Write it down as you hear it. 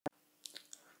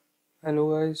Hello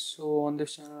guys, so on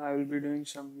this channel I will be doing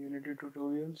some Unity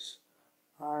tutorials,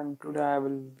 and today I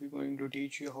will be going to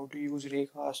teach you how to use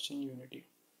Raycasts in Unity.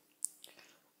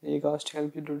 Raycasts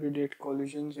help you to detect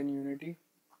collisions in Unity,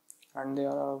 and they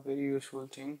are a very useful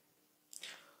thing.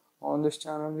 On this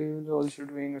channel we will also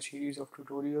doing a series of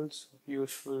tutorials,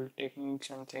 useful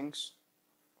techniques and things.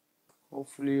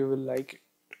 Hopefully you will like it.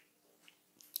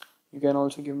 You can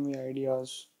also give me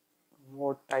ideas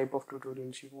what type of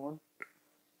tutorials you want,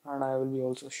 and I will be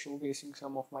also showcasing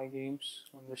some of my games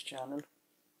on this channel.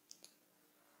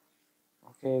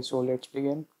 Okay, so let's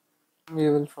begin. We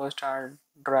will first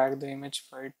drag the image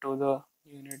sprite to the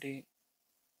Unity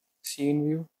scene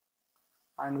view,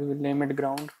 and we will name it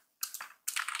ground,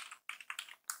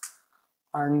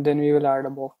 and then we will add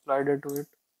a box slider to it.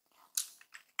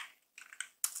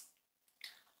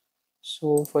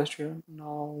 So first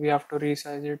now we have to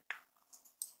resize it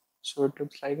so it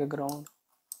looks like a ground,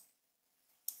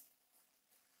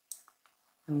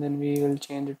 and then we will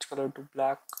change its color to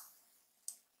black.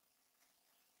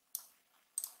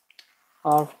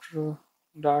 After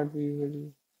that we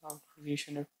will have to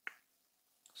position it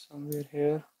somewhere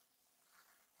here.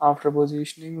 After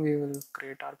positioning we will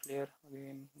create our player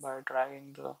again by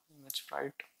dragging the image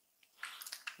sprite.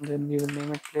 Then we will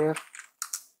name it player,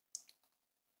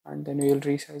 and then we will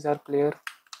resize our player.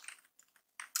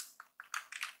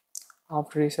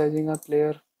 After resizing our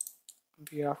player,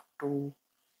 we have to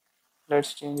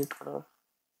let's change it color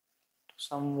to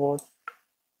somewhat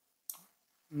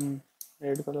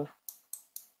red color.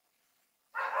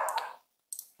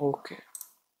 Okay,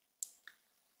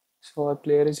 so our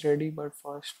player is ready, but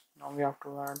first now we have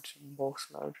to add some box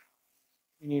slider.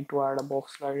 We need to add a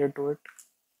box slider to it,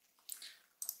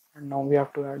 and now we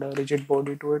have to add a rigid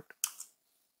body to it.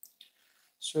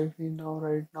 So if we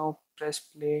right now press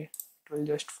play, it will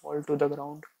just fall to the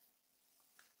ground.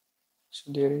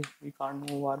 So we can't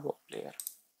move our player.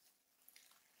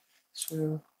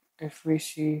 So if we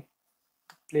see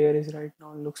the player is right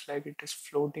now looks like it is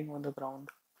floating on the ground.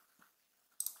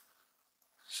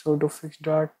 So to fix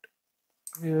that,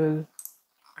 we will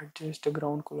adjust the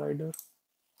ground collider,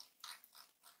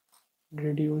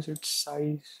 reduce its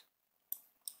size,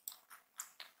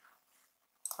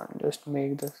 and just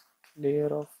make the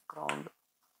layer of ground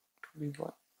to be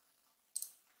 1.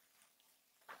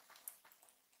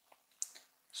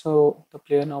 So the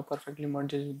player now perfectly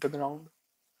merges with the ground.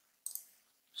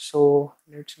 So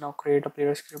let's now create a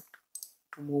player script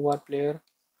to move our player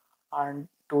and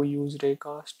to use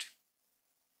raycast.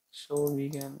 So we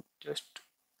can just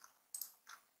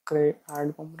create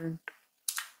add component,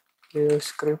 player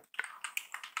script,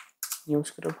 new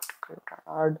script, create and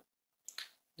add.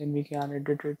 Then we can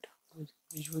edit it with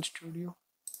Visual Studio.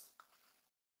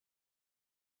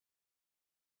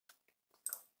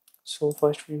 So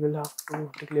first we will have to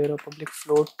declare a public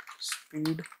float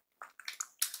speed.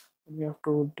 We have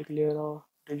to declare a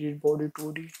rigid body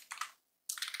 2D,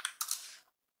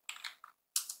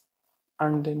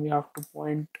 and then we have to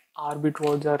point RB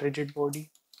towards our rigid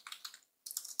body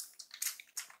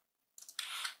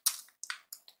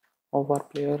of our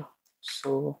player.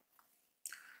 So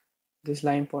this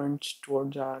line points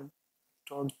towards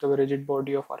the rigid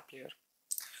body of our player.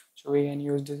 So we can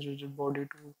use this rigid body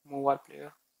to move our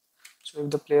player. So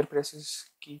if the player presses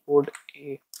keyboard A,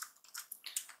 we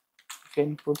can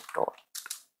input dot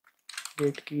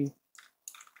get key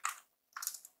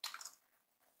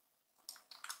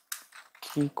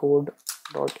code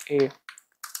dot A,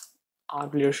 our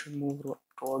player should move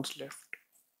towards left.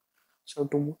 So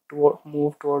to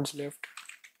move towards left,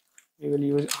 we will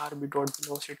use rb dot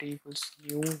velocity equals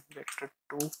new vector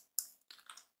 2.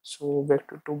 So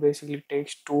vector 2 basically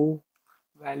takes two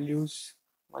values.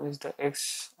 One is the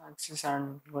x axis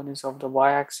and one is of the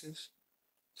y axis.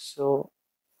 So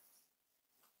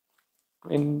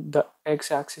in the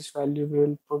x axis value, we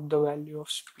will put the value of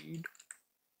speed,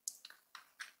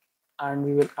 and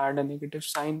we will add a negative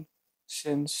sign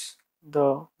since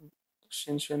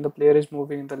when the player is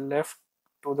moving in the left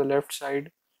to the left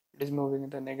side, it is moving in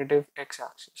the negative x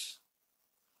axis.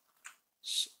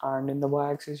 And in the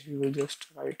y axis we will just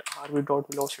write rb dot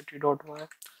velocity dot y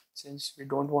since we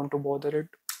don't want to bother it.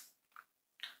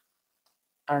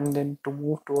 And then to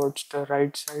move towards the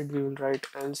right side, we will write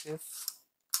else if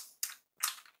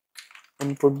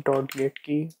input dot get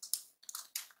key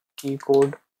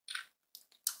code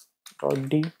dot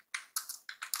d.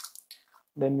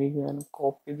 Then we can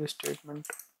copy the statement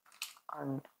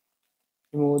and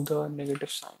remove the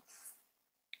negative sign.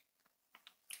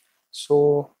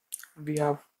 So we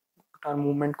have our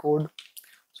movement code.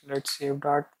 So let's save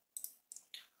that,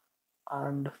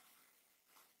 and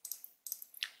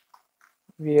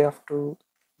we have to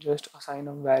just assign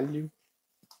a value.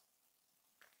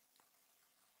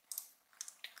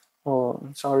 Oh,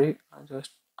 I'm sorry, I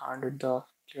just added the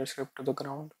player script to the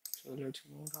ground. So let's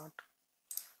move that.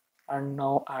 And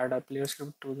now add a player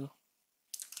script to the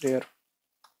player.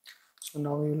 So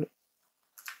now we'll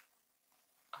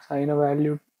assign a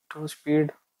value to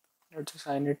speed. Let's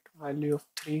assign it value of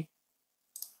 3.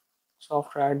 So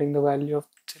after adding the value of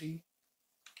 3,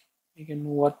 we can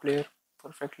move our player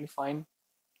perfectly fine.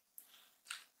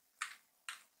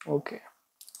 Okay,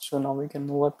 so now we can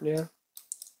move our player.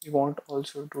 We want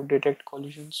also to detect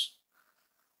collisions.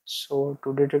 So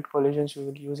to detect collisions, we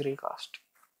will use Raycast.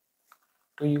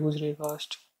 To use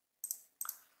Raycast,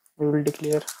 we will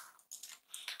declare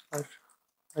a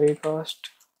Raycast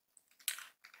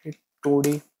hit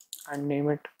 2D and name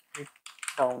it hit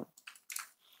down.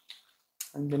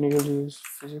 And then you will use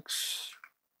physics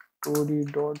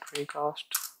 2D dot Raycast.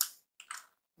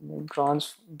 And then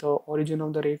the origin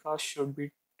of the Raycast should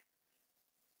be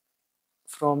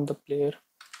from the player.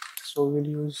 So we'll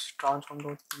use transform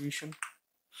dot position,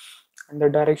 and the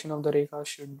direction of the Raycast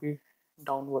should be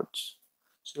downwards.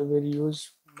 So we'll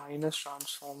use minus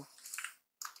transform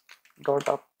dot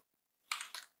up,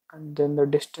 and then the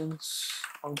distance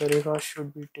of the Raycast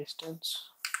should be distance.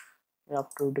 We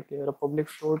have to declare a public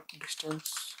float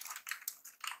distance.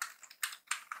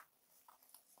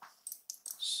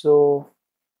 So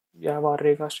we have our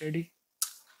Raycast ready.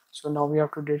 So now we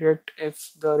have to detect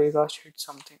if the Raycast hits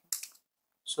something.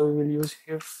 So we will use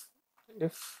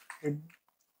if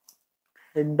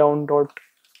hit down dot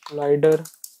collider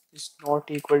is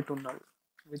not equal to null,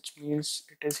 which means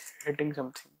it is hitting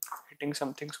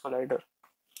something's collider.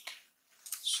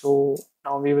 So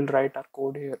now we will write our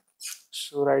code here.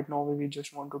 So right now we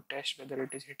just want to test whether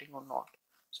it is hitting or not.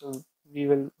 So we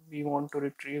want to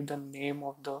retrieve the name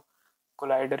of the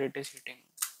collider it is hitting.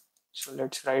 So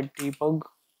let's write debug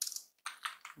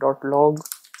dot log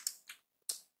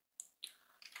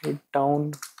hit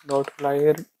down dot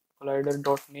collider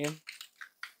dot name.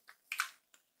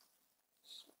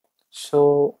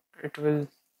 So it will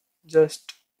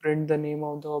just print the name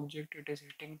of the object it is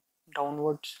hitting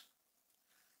downwards.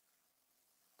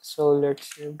 So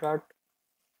let's save that.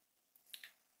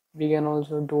 We can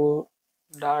also do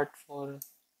that for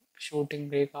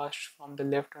shooting raycast from the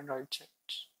left and right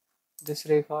sides. This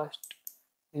raycast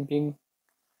is being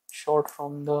shot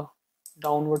from the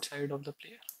downward side of the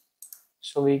player.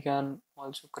 So we can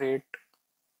also create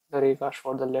the raycast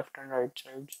for the left and right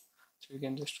sides. So we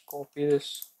can just copy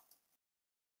this.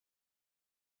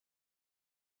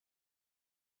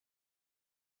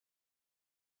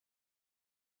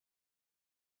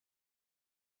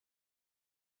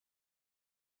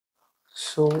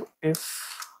 So if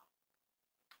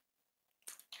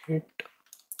hit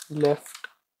left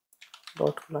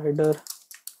dot collider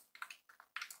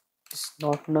is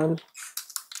not null,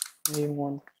 we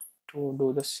want to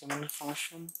do the similar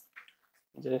function.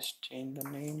 Just change the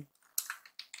name.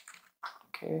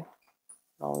 Okay,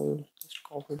 now we'll just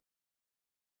copy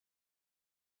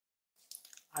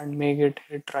and make it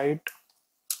hit right,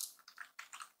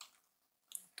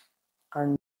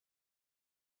 and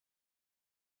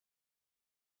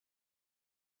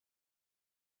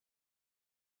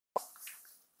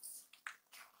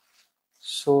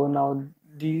so now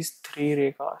these three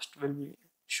raycasts will be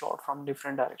shot from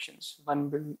different directions. One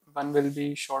will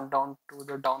be shot down to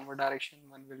the downward direction,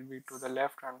 one will be to the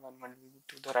left, and one will be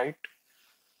to the right.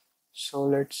 So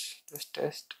let's just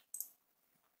test.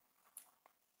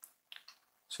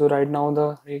 So right now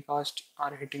the raycasts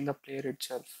are hitting the player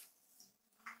itself.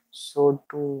 So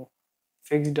to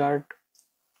fix that,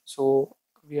 so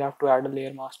we have to add a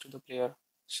layer mask to the player.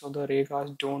 So the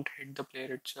raycasts don't hit the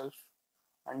player itself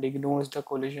and ignores the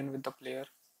collision with the player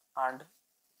and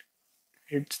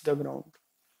hits the ground.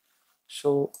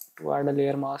 So to add a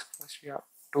layer mask, first we have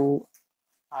to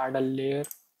add a layer.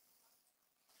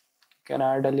 You can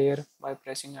add a layer by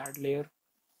pressing add layer,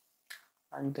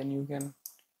 and then you can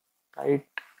write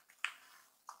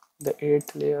the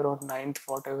 8th layer or 9th,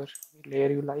 whatever layer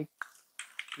you like,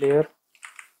 layer.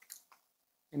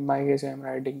 In my case, I am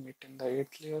writing it in the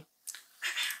 8th layer.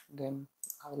 Then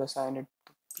I will assign it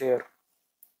to player.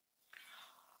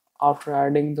 After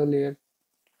adding the layer,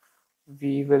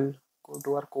 we will go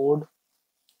to our code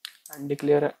and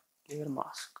declare a layer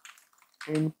mask.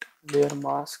 Int layer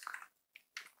mask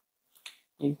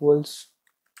equals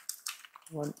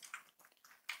 1.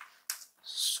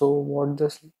 So what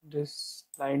this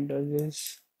line does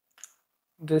is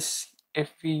this: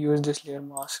 if we use this layer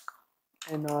mask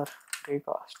in our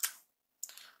raycast,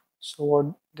 so what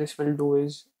this will do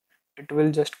is it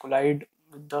will just collide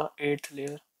with the 8th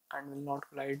layer and will not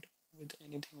collide with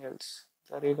anything else.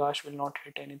 the raycast will not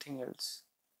hit anything else.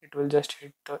 It will just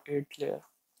hit the 8th layer,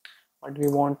 but we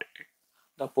want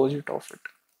the opposite of it.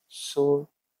 So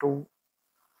to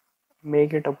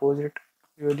make it opposite,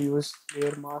 we will use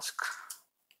layer mask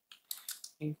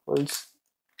equals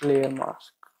layer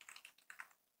mask.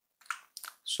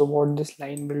 So what this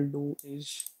line will do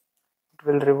is it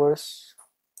will reverse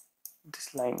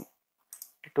this line.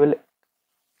 It will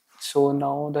So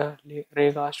now the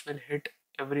raycast will hit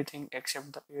everything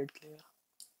except the 8th layer.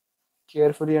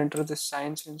 Carefully enter this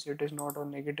sign since it is not a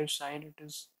negative sign, it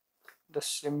is the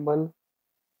symbol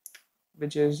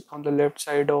which is on the left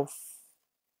side of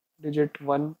digit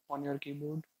 1 on your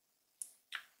keyboard.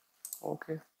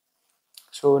 Okay,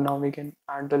 so now we can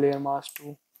add the layer mask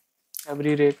to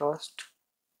every raycast.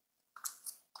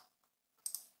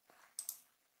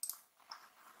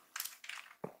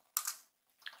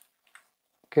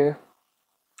 Okay,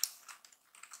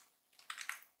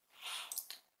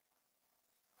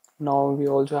 now we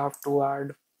also have to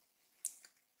add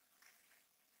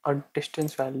a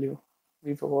distance value.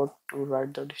 We forgot to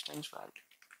write the distance value.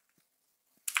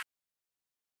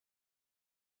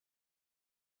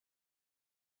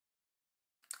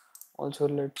 Also,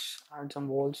 let's add some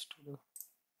walls to the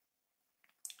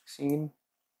scene.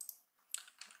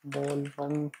 Wall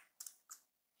 1,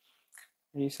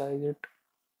 resize it.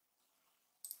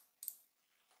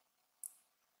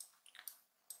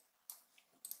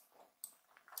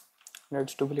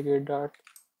 Let's duplicate that.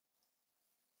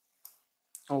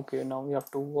 Okay, now we have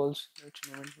two walls. Let's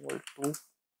name it wall 2.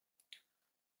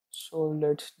 So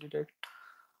let's detect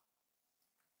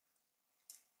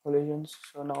collisions.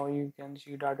 So now you can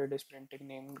see that it is printing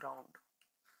name ground.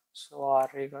 So our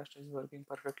raycast is working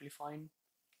perfectly fine.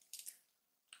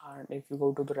 And if you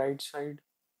go to the right side,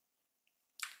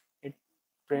 it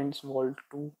prints wall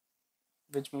 2,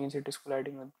 which means it is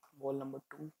colliding with wall number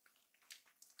 2.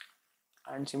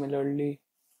 And similarly,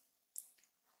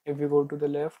 if we go to the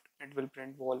left, it will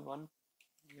print wall 1.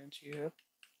 You can see here.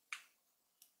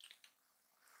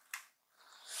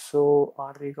 So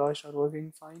our raycasts are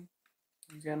working fine.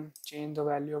 You can change the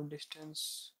value of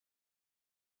distance.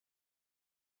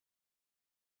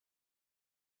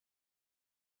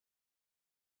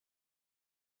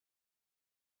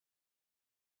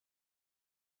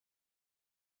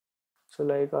 So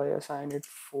like I assign it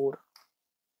 4.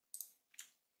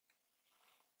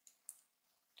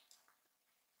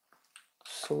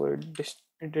 So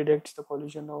it detects the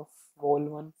collision of wall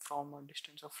 1 from a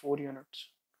distance of 4 units.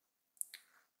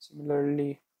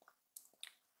 Similarly,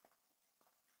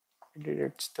 it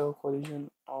detects the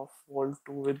collision of wall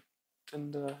 2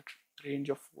 within the range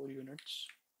of 4 units.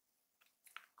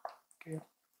 Okay,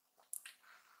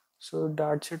 so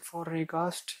that's it for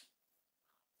Raycast.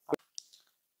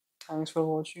 Thanks for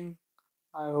watching.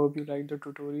 I hope you liked the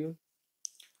tutorial.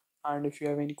 And if you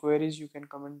have any queries, you can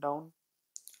comment down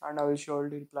and I will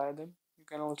surely reply them. You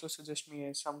can also suggest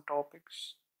me some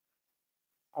topics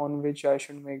on which I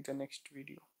should make the next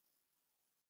video.